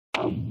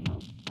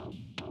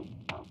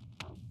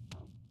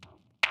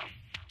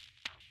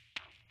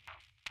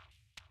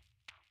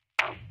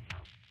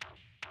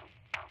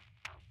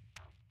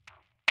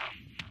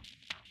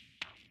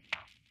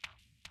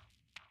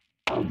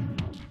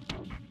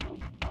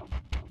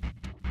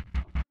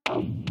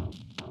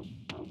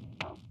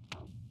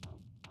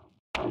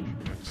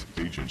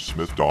agent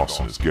Smith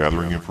Dawson is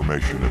gathering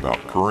information about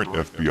current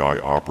FBI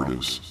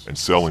operatives and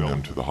selling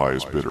them to the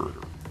highest bidder.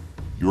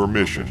 Your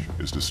mission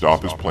is to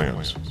stop his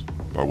plans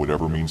by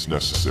whatever means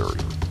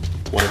necessary.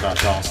 What about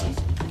Dawson?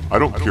 I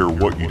don't care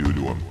what you do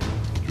to him.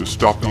 Just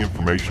stop the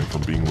information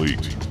from being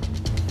leaked.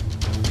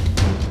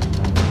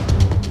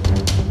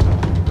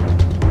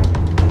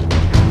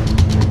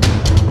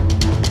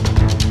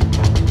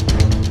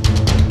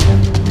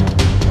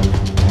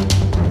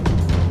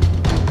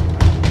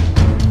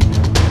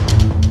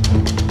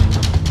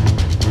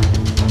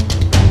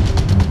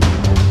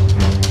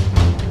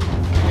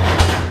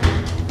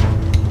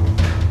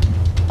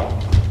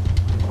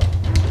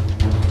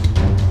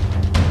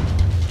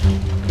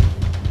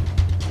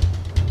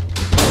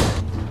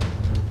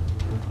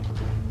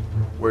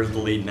 Where's the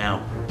lead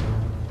now?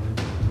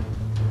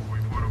 We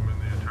put him in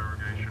the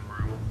interrogation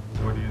room,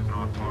 but he is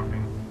not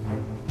talking.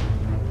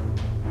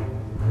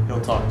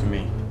 He'll talk to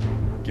me.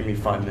 Give me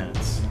 5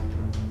 minutes.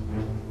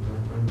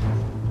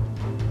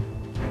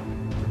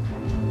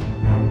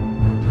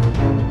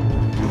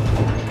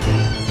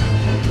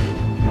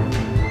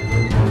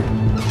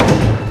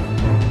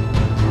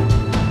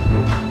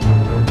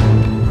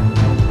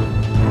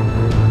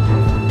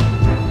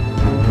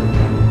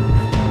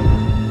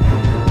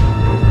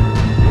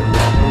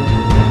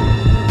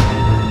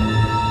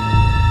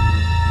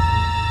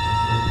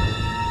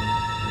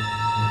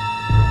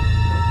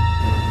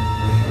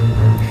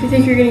 If you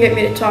think you're gonna get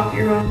me to talk,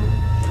 you're wrong.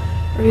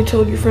 I already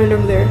told your friend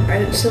over there I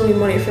didn't steal any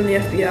money from the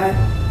FBI.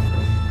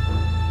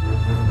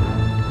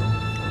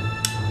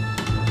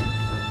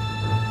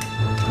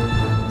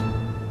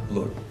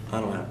 Look, I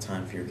don't have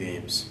time for your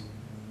games.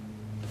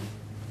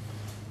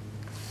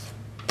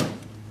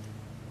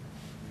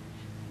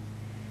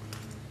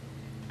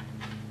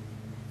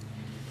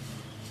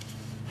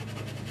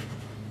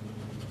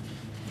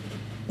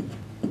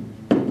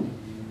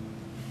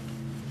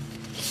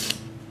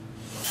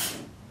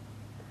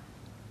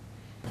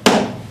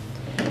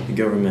 The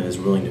government is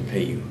willing to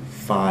pay you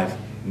 $5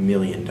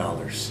 million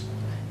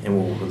and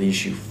will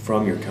release you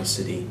from your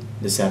custody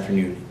this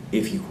afternoon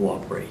if you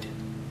cooperate.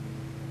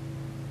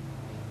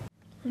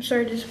 I'm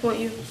sorry to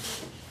disappoint you,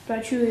 but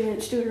I truly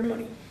didn't steal your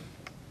money.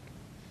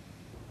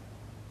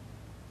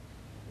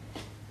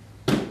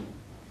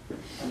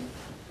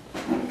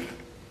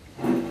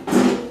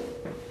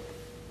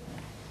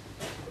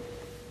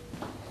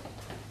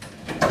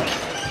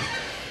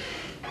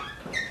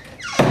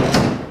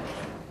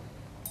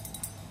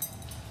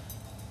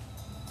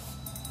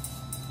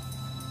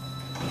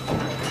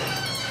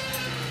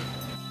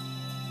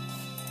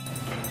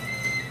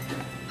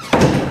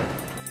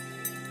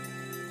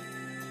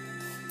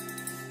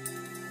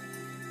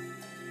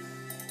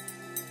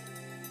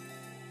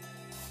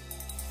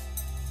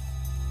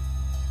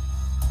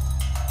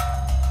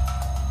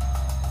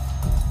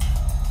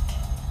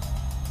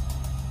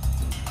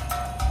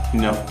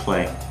 Enough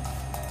play.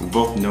 We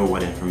both know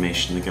what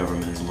information the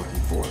government is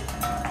looking for.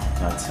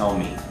 Now tell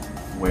me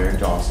where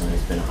Dawson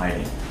has been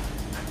hiding,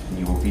 and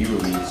you will be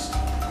released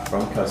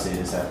from custody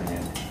this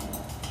afternoon.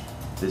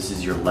 This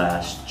is your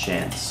last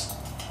chance.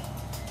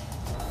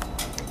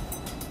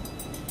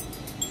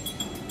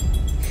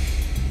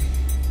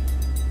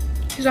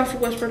 He's off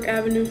of Westbrook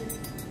Avenue.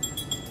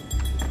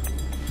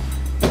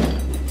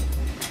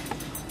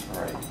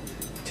 Alright,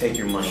 take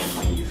your money and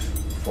leave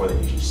before the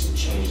agency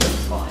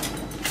changes their mind.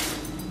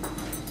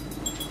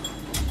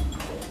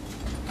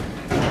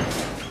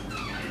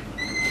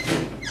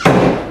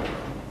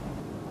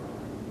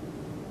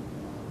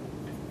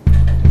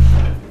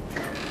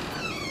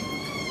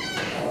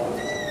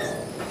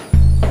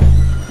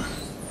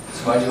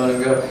 Why'd you let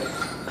him go?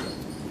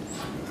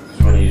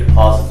 Because when you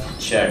deposit the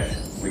check,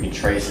 we can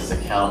trace his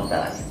account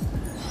back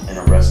and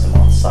arrest him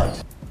on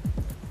site.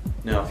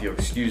 Now, if you'll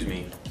excuse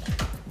me,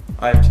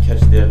 I have to catch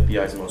the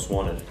FBI's most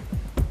wanted.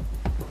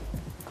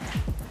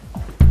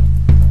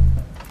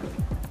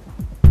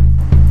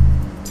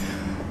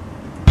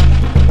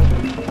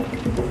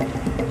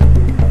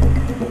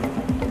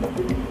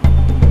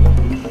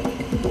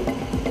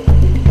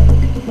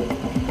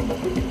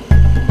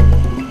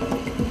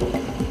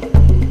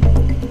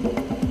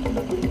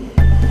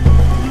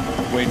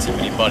 Way too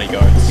many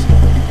bodyguards.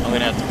 I'm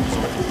gonna have to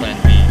resort to plan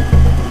B.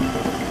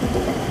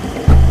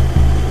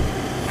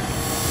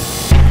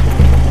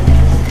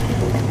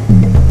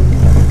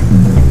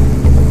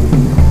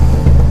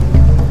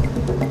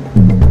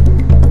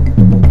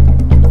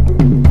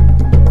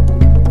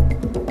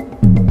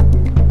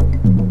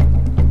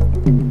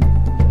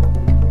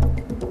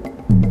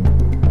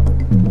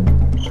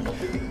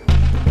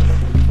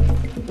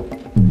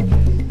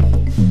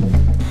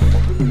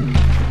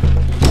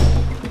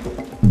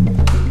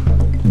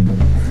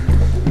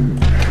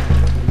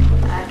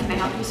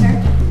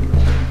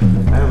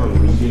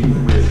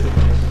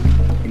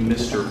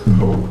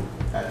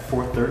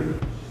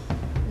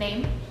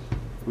 Name?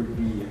 Would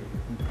be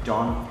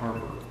Don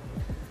Harper.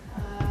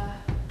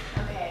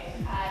 Okay.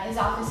 His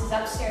office is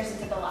upstairs and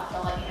to the left.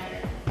 I'll let you know your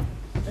name.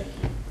 Thank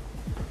you.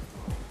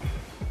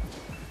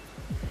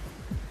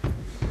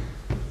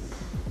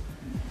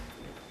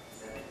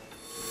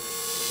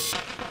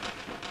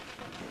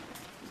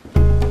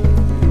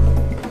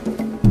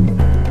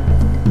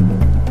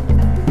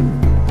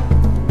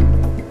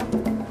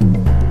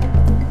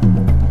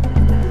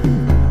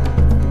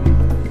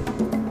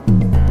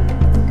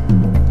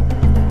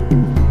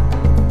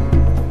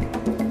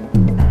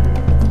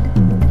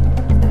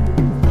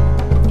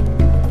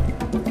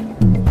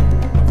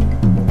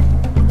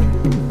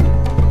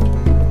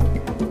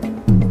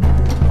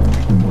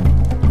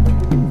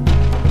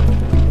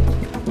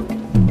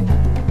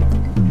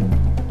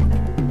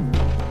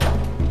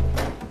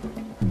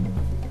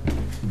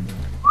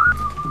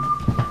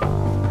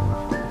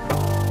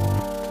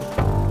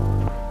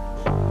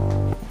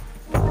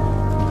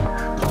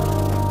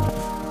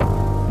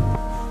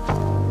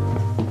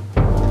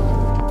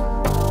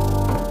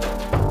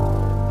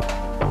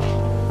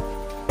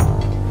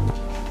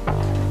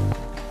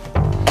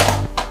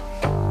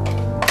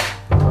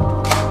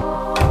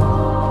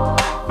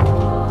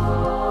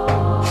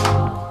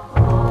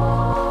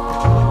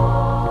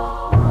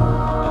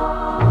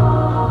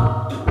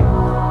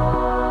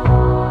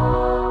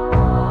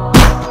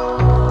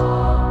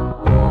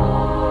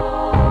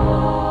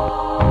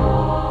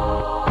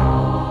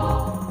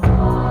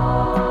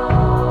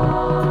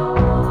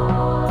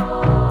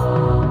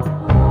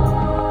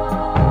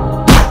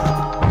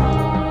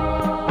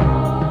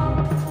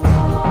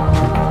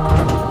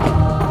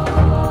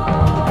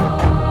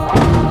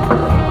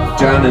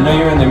 I know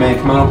you're in there, man.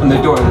 Come on, open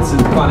the door. This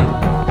isn't funny.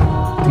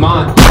 Come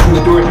on, open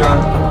the door, John.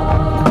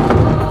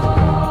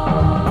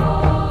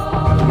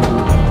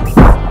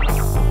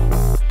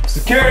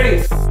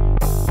 Security!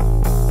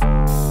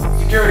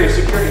 Security.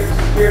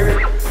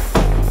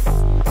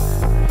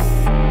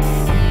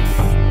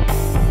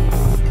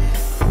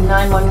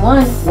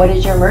 911, what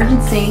is your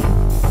emergency?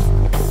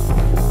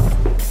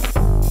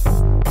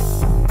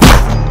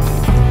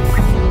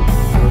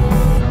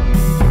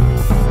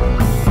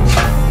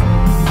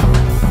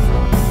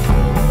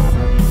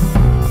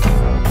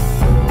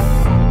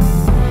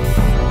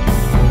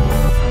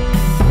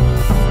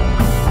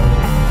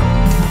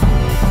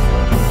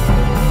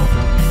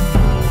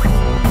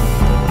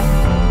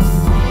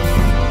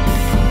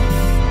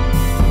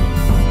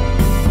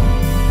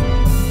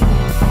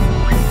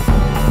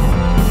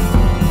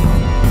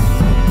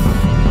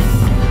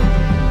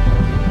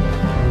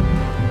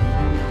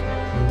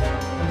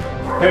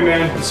 Hey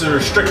man, this is a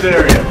restricted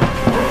area.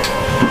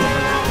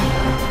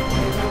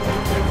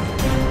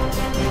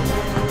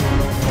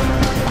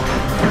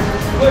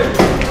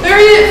 There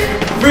he is!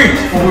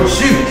 Freeze! Or we'll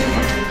shoot!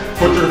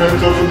 Put your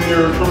hands up in the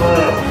air and turn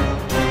around.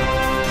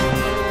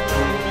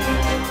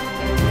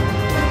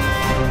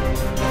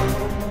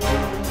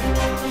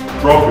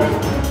 Drop it.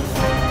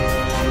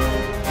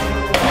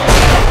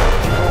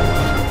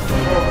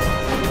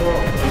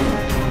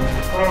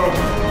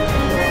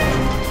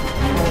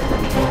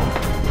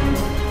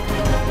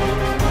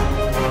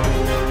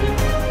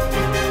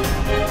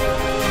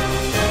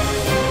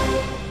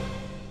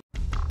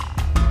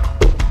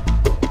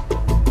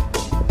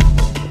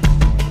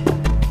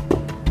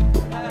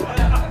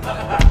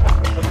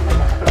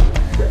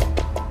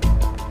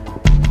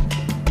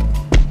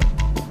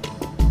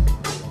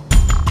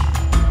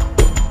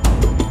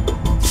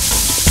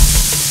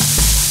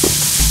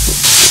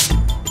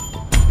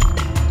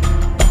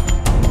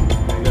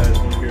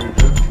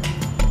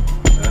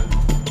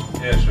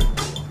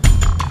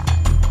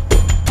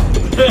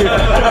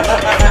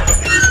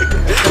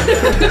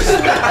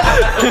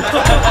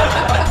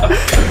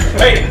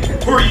 Hey,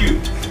 who are you?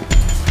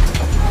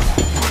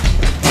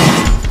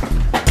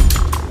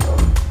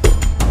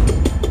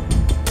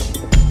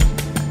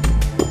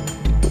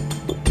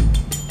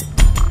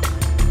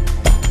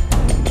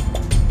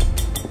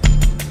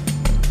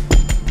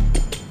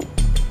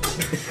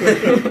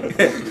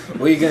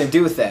 What are you gonna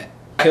do with that?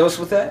 Kill us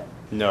with that?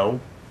 No,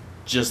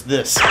 just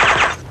this.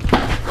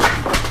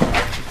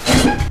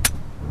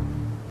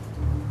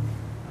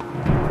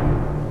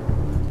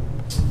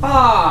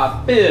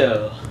 Ah,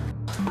 Bill.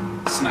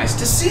 It's nice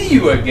to see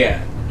you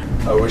again.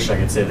 I wish I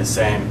could say the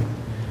same.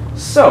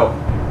 So,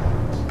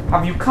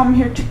 have you come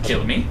here to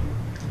kill me?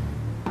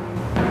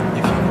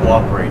 If you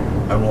cooperate,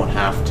 I won't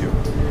have to.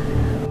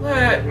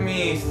 Let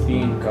me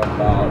think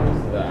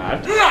about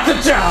that. Not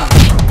the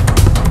time!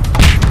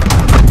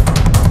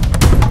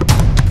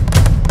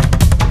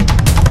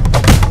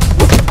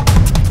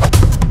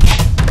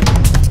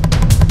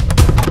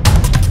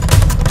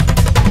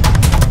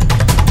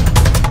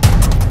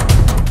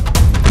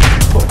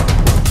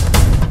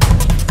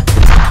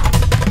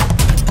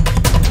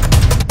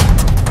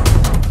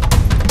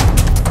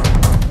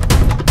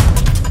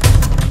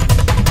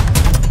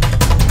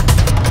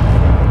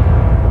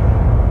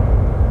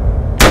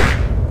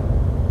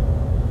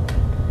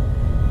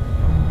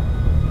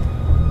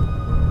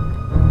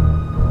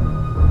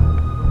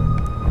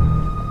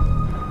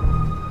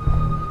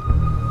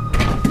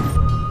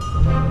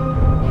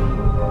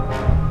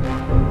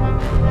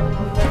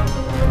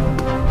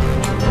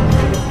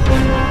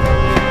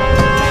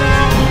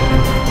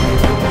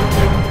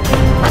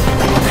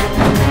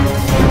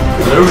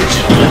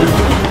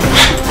 Urgently.